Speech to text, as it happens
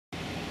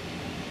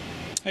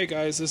Hey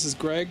guys, this is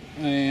Greg,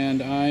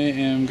 and I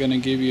am going to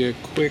give you a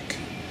quick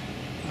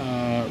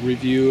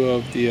review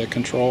of the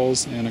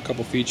controls and a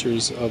couple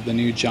features of the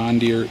new John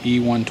Deere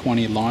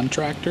E120 lawn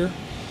tractor.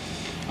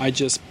 I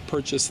just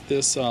purchased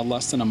this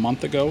less than a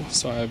month ago,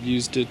 so I've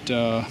used it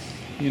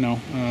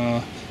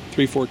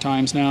 3-4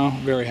 times now.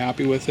 Very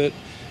happy with it,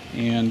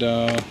 and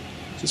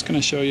just going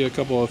to show you a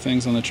couple of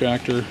things on the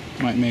tractor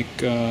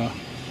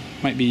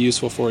might be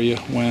useful for you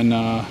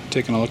when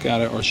taking a look at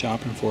it or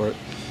shopping for it.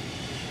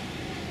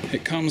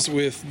 It comes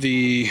with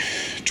the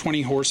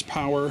 20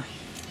 horsepower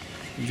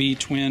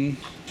V-twin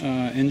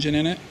engine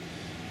in it,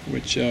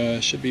 which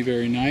should be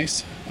very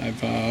nice.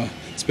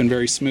 It's been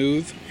very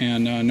smooth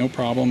and no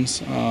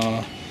problems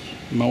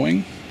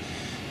mowing.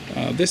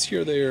 This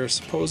year they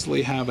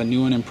supposedly have a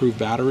new and improved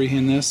battery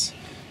in this,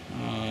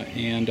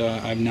 and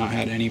I've not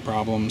had any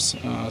problems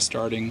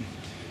starting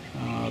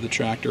the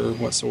tractor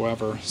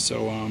whatsoever.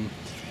 So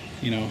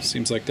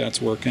seems like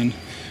that's working.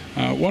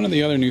 One of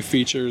the other new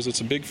features,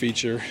 it's a big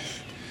feature,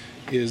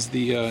 is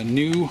the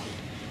new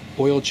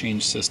oil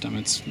change system.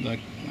 It's like,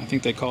 I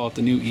think they call it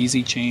the new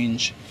Easy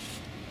Change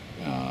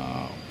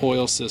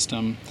oil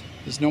system.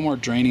 There's no more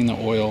draining the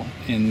oil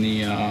in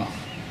the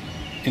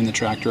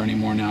tractor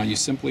anymore. Now you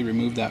simply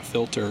remove that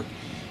filter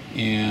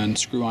and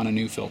screw on a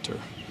new filter,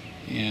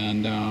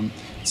 and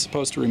it's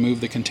supposed to remove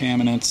the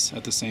contaminants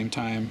at the same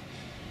time,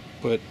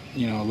 but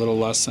a little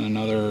less than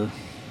another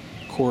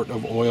quart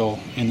of oil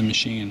in the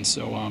machine.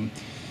 So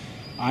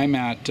I'm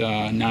at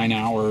 9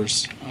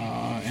 hours,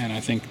 and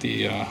I think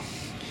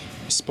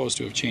supposed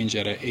to have changed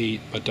that at 8,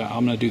 but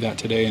I'm going to do that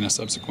today in a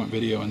subsequent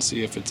video and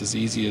see if it's as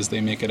easy as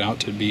they make it out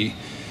to be.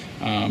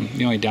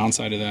 The only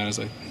downside of that is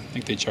I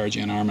think they charge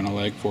you an arm and a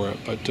leg for it,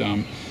 but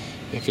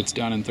if it's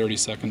done in 30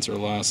 seconds or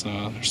less,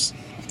 I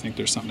think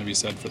there's something to be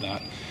said for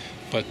that.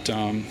 But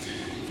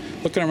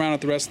looking around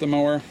at the rest of the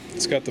mower,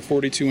 it's got the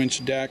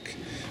 42-inch deck,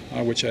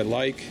 which I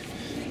like.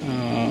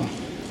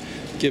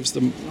 Gives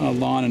the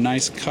lawn a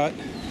nice cut.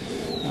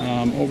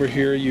 Over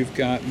here you've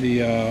got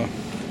the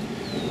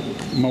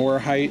mower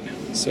height,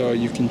 so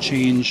you can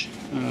change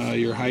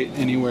your height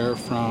anywhere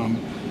from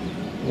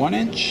 1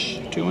 inch,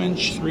 2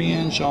 inch, 3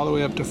 inch, all the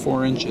way up to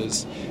 4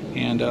 inches.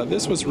 And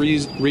this was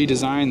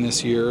redesigned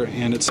this year,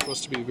 and it's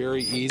supposed to be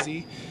very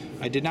easy.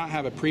 I did not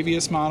have a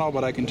previous model,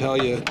 but I can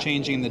tell you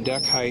changing the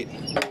deck height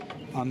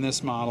on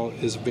this model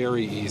is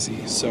very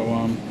easy.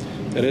 So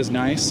that is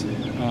nice.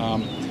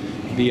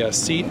 The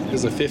seat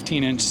is a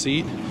 15-inch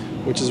seat,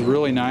 which is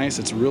really nice.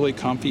 It's really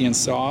comfy and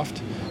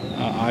soft.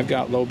 I've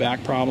got low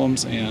back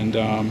problems, and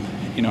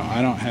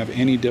I don't have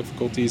any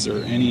difficulties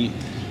or any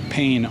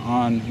pain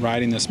on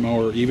riding this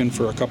mower even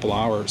for a couple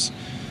hours.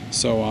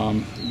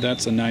 So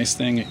that's a nice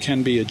thing. It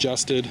can be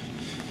adjusted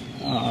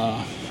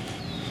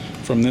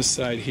from this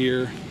side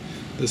here.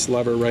 This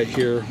lever right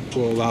here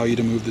will allow you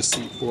to move the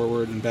seat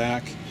forward and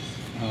back.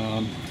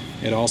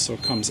 It also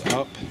comes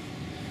up,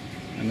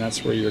 and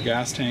that's where your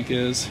gas tank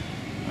is.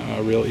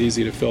 Real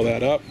easy to fill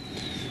that up.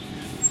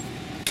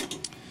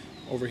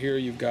 Over here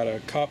you've got a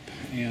cup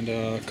and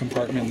a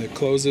compartment that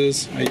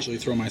closes. I usually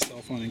throw my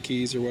cell phone and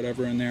keys or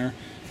whatever in there.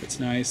 It's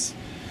nice.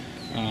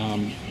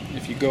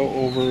 If you go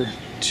over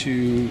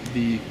to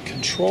the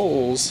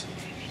controls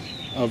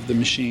of the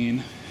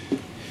machine,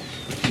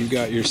 you've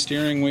got your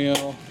steering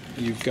wheel,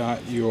 you've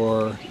got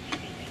your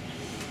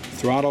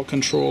throttle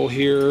control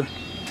here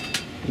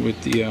with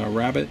the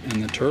rabbit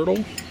and the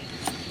turtle.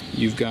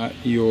 You've got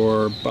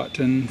your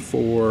button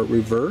for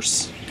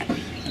reverse,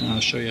 and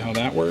I'll show you how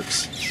that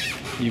works.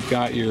 You've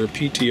got your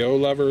PTO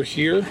lever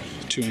here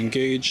to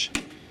engage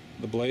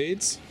the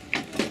blades,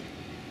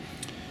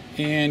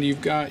 and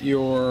you've got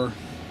your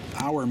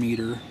hour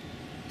meter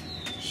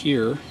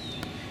here.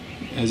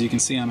 As you can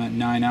see, I'm at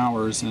 9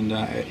 hours, and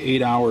at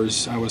 8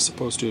 hours I was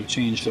supposed to have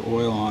changed the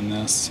oil on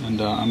this, and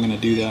I'm going to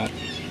do that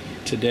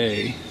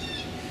today.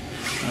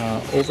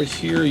 Over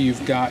here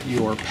you've got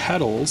your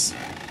pedals,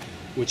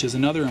 which is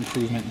another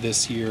improvement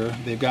this year.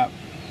 They've got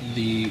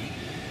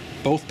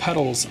both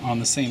pedals on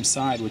the same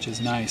side, which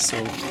is nice. So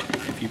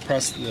if you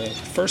press the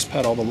first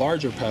pedal, the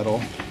larger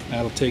pedal,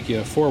 that'll take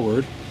you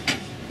forward,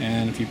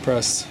 and if you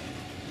press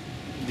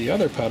the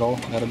other pedal,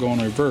 that'll go in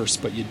reverse.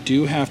 But you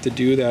do have to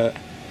do that,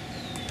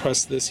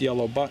 press this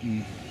yellow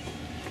button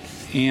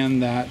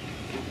and that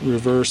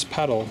reverse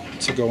pedal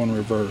to go in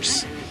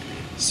reverse.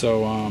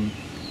 So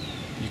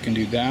you can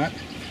do that.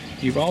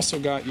 You've also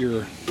got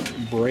your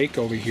brake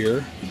over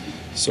here.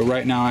 So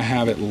right now I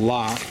have it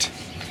locked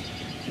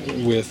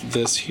with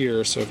this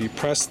here. So if you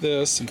press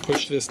this and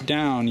push this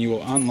down, you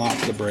will unlock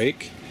the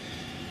brake.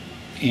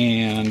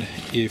 And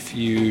if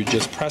you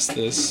just press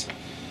this,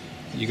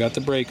 you got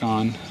the brake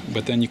on,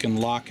 but then you can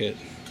lock it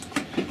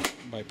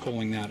by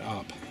pulling that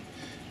up.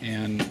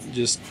 And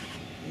just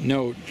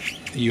note,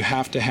 you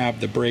have to have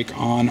the brake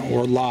on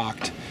or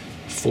locked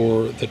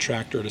for the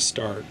tractor to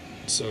start.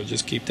 So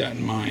just keep that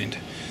in mind.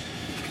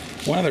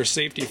 One other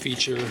safety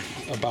feature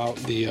about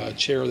the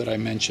chair that I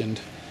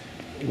mentioned,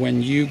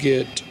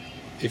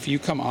 if you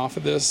come off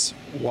of this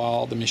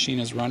while the machine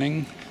is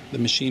running, the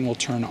machine will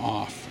turn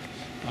off.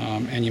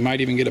 and you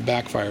might even get a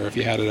backfire if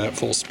you had it at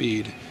full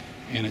speed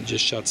and it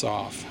just shuts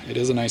off. It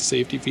is a nice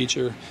safety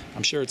feature.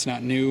 I'm sure it's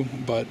not new,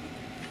 but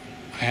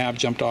I have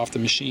jumped off the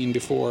machine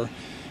before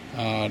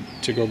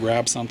to go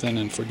grab something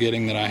and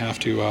forgetting that I have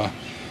to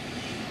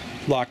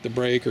lock the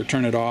brake or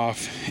turn it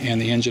off,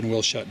 and the engine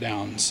will shut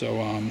down.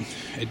 So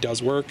it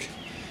does work.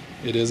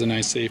 It is a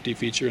nice safety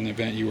feature in the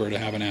event you were to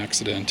have an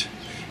accident.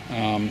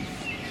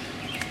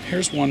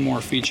 Here's one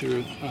more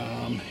feature.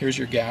 Here's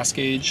your gas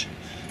gauge.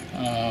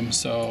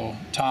 So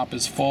top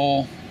is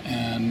full,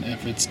 and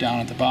if it's down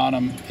at the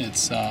bottom,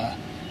 it's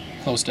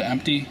close to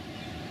empty.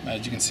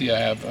 As you can see, I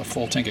have a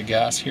full tank of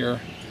gas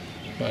here,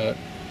 but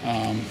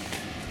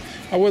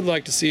I would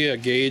like to see a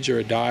gauge or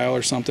a dial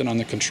or something on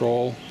the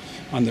control,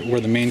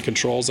 where the main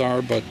controls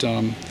are, but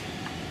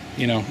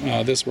you know,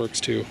 this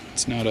works too.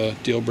 It's not a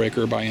deal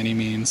breaker by any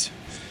means.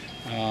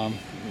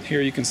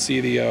 Here you can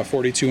see the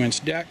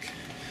 42-inch deck.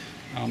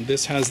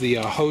 This has the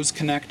hose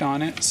connect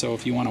on it, so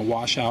if you want to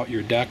wash out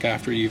your deck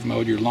after you've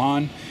mowed your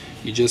lawn,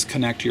 you just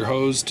connect your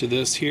hose to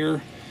this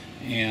here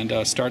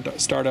and start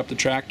up the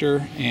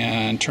tractor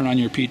and turn on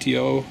your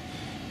PTO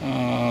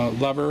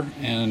lever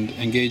and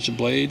engage the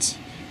blades.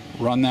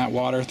 Run that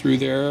water through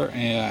there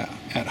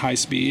at high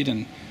speed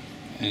and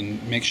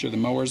make sure the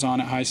mower's on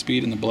at high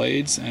speed and the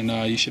blades, and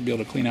you should be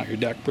able to clean out your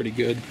deck pretty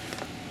good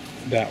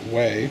that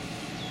way.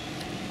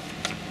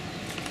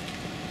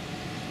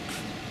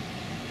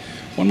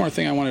 One more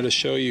thing I wanted to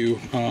show you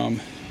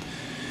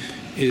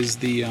is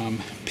the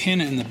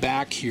pin in the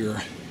back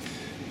here,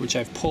 which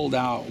I've pulled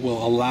out,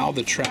 will allow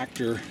the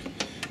tractor,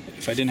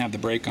 if I didn't have the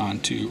brake on,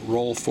 to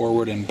roll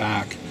forward and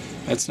back.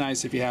 That's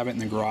nice if you have it in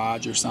the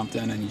garage or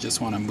something and you just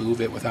want to move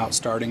it without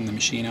starting the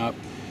machine up.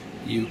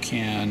 You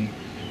can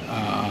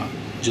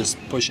just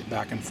push it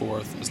back and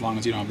forth as long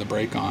as you don't have the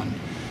brake on.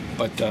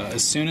 But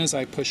as soon as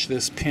I push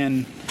this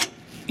pin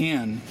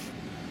in,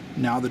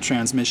 now the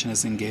transmission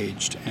is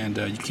engaged, and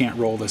you can't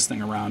roll this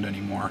thing around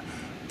anymore.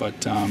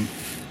 But and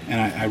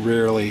I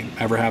rarely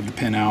ever have the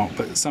pin out,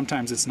 but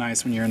sometimes it's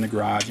nice when you're in the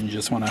garage and you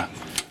just want to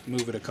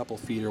move it a couple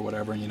feet or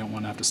whatever, and you don't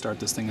want to have to start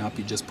this thing up.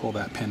 You just pull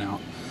that pin out.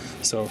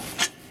 So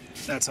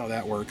that's how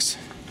that works.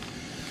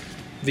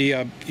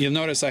 You'll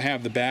notice I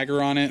have the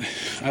bagger on it.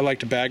 I like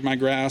to bag my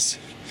grass.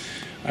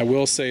 I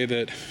will say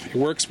that it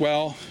works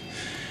well.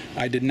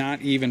 I did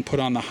not even put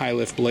on the high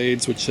lift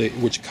blades,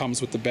 which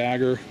comes with the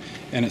bagger,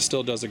 and it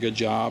still does a good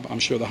job. I'm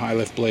sure the high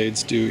lift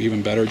blades do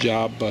even better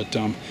job, but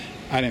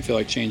I didn't feel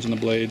like changing the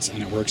blades,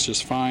 and it works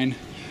just fine.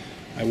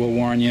 I will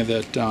warn you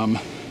that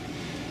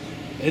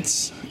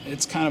it's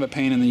kind of a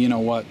pain in the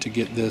you-know-what to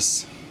get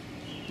this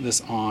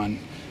on.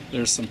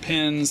 There's some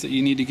pins that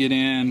you need to get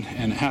in,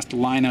 and it has to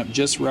line up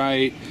just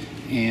right,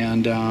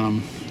 and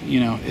you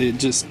know, it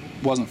just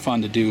wasn't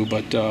fun to do,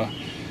 but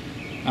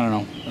I don't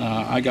know,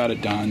 I got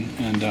it done,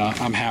 and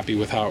I'm happy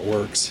with how it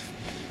works.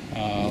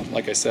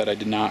 Like I said, I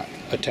did not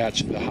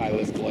attach the high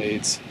lift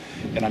blades,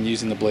 and I'm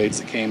using the blades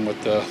that came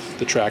with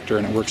the tractor,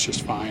 and it works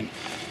just fine.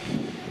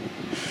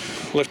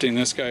 Lifting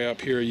this guy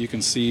up here, you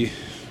can see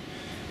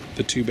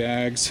the two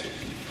bags.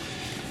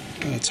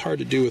 It's hard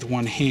to do with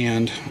one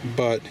hand,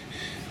 but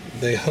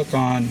they hook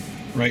on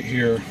right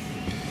here,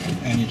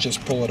 and you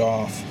just pull it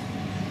off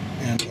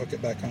and hook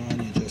it back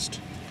on. You just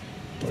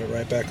put it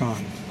right back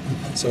on.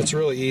 So it's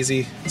really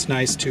easy. It's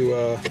nice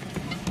to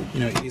you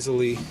know,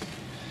 easily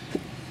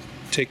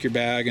take your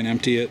bag and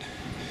empty it,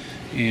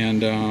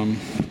 and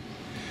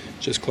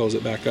just close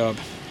it back up.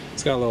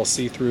 It's got a little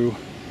see-through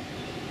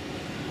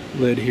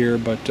lid here,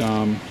 but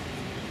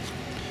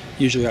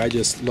usually I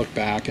just look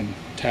back and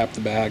tap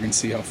the bag and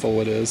see how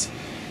full it is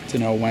to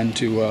know when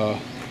to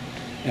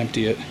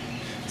empty it.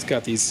 It's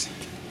got this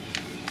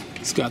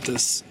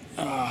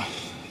kind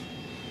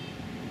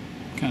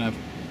of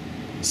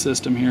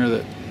system here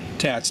that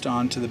attached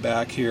onto the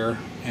back here,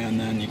 and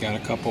then you got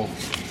a couple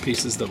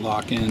pieces that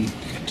lock in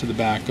to the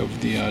back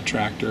of the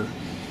tractor.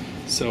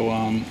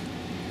 So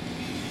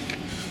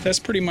that's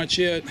pretty much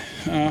it.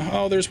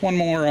 Oh, there's one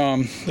more.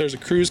 There's a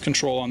cruise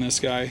control on this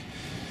guy.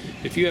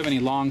 If you have any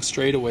long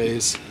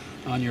straightaways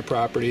on your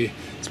property,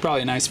 it's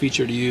probably a nice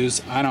feature to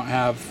use. I don't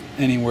have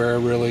anywhere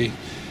really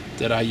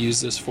that I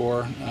use this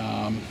for,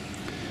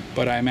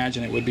 but I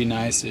imagine it would be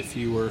nice if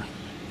you were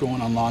going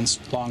on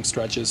long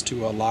stretches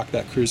to lock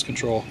that cruise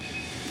control,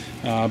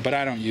 but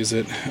I don't use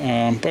it,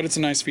 but it's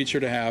a nice feature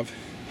to have.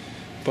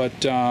 But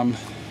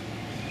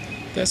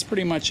that's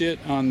pretty much it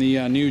on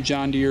the new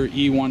John Deere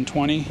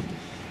E120.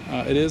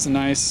 It is a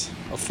nice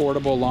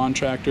affordable lawn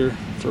tractor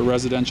for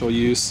residential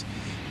use.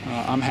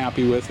 I'm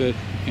happy with it,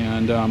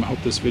 and I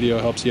hope this video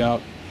helps you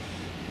out.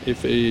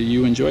 If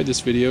you enjoyed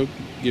this video,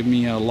 give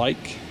me a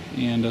like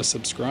and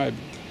subscribe.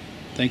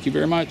 Thank you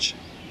very much.